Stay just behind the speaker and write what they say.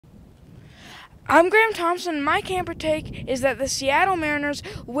I'm Graham Thompson. My camper take is that the Seattle Mariners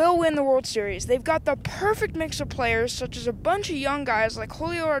will win the World Series. They've got the perfect mix of players, such as a bunch of young guys like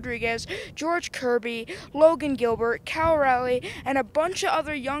Julio Rodriguez, George Kirby, Logan Gilbert, Cal Raleigh, and a bunch of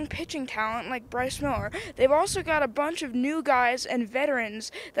other young pitching talent like Bryce Miller. They've also got a bunch of new guys and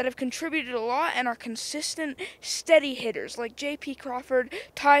veterans that have contributed a lot and are consistent, steady hitters like J.P. Crawford,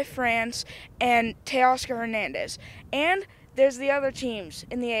 Ty France, and Teoscar Hernandez. And there's the other teams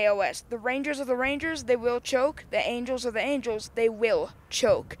in the AL West. The Rangers are the Rangers, they will choke. The Angels are the Angels, they will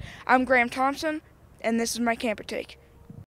choke. I'm Graham Thompson, and this is my camper take.